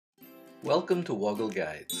Welcome to Woggle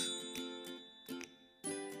Guides.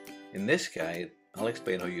 In this guide, I'll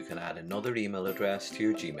explain how you can add another email address to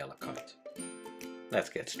your Gmail account.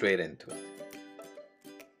 Let's get straight into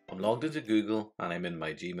it. I'm logged into Google and I'm in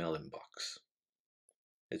my Gmail inbox.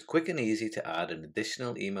 It's quick and easy to add an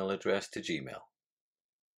additional email address to Gmail.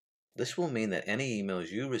 This will mean that any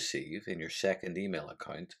emails you receive in your second email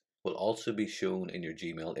account will also be shown in your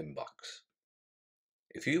Gmail inbox.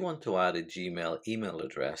 If you want to add a Gmail email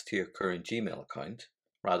address to your current Gmail account,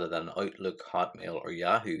 rather than an Outlook, Hotmail or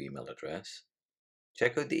Yahoo email address,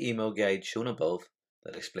 check out the email guide shown above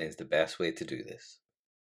that explains the best way to do this.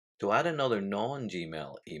 To add another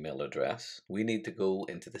non-Gmail email address, we need to go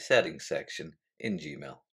into the settings section in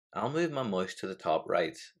Gmail. I'll move my mouse to the top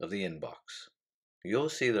right of the inbox. You'll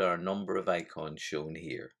see there are a number of icons shown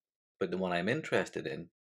here, but the one I'm interested in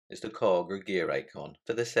is the cog or gear icon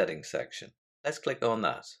for the settings section. Let's click on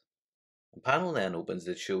that. A panel then opens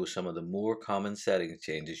that shows some of the more common settings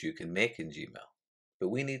changes you can make in Gmail, but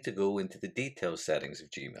we need to go into the details settings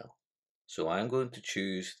of Gmail. So I'm going to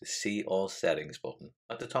choose the See All Settings button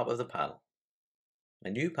at the top of the panel.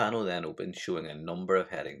 A new panel then opens showing a number of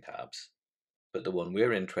heading tabs, but the one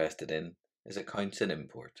we're interested in is Accounts and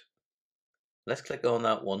Import. Let's click on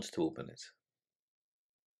that once to open it.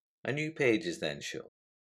 A new page is then shown,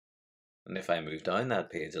 and if I move down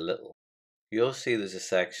that page a little, you'll see there's a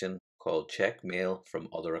section called Check Mail from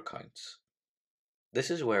Other Accounts.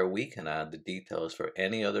 This is where we can add the details for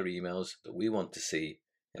any other emails that we want to see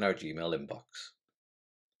in our Gmail inbox.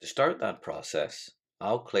 To start that process,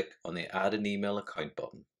 I'll click on the Add an Email Account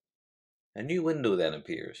button. A new window then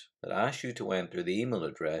appears that asks you to enter the email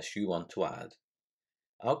address you want to add.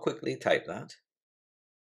 I'll quickly type that,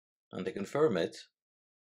 and to confirm it,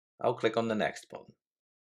 I'll click on the Next button.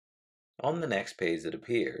 On the next page that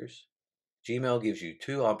appears, Gmail gives you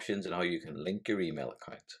two options on how you can link your email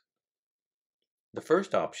account. The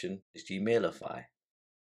first option is Gmailify.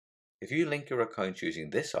 If you link your account using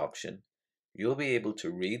this option, you'll be able to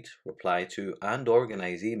read, reply to, and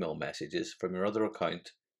organize email messages from your other account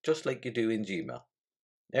just like you do in Gmail.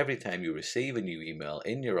 Every time you receive a new email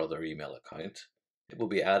in your other email account, it will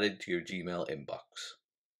be added to your Gmail inbox.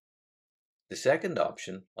 The second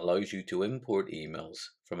option allows you to import emails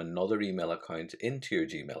from another email account into your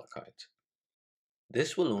Gmail account.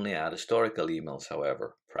 This will only add historical emails,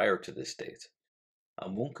 however, prior to this date,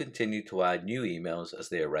 and won't continue to add new emails as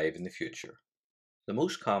they arrive in the future. The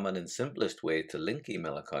most common and simplest way to link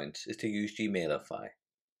email accounts is to use Gmailify.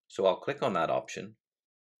 So I'll click on that option,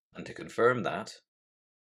 and to confirm that,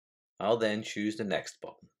 I'll then choose the Next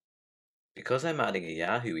button. Because I'm adding a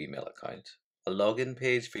Yahoo email account, a login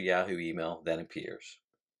page for Yahoo email then appears.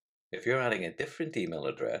 If you're adding a different email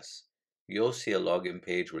address, you'll see a login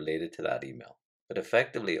page related to that email. But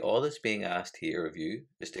effectively, all that's being asked here of you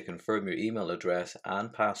is to confirm your email address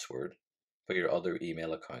and password for your other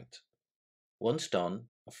email account. Once done,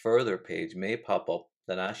 a further page may pop up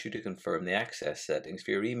that asks you to confirm the access settings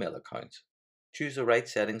for your email account. Choose the right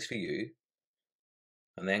settings for you,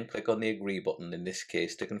 and then click on the Agree button in this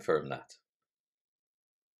case to confirm that.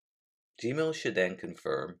 Gmail should then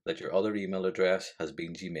confirm that your other email address has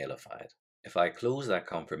been Gmailified. If I close that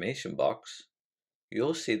confirmation box,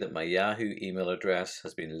 you'll see that my Yahoo email address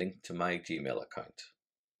has been linked to my Gmail account.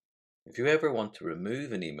 If you ever want to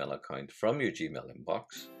remove an email account from your Gmail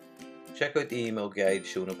inbox, check out the email guide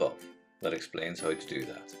shown above that explains how to do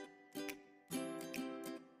that.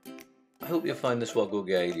 I hope you found this Woggle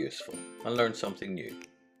guide useful and learned something new.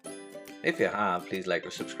 If you have, please like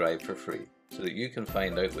or subscribe for free so that you can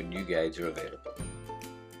find out when new guides are available.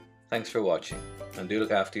 Thanks for watching, and do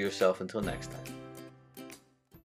look after yourself until next time.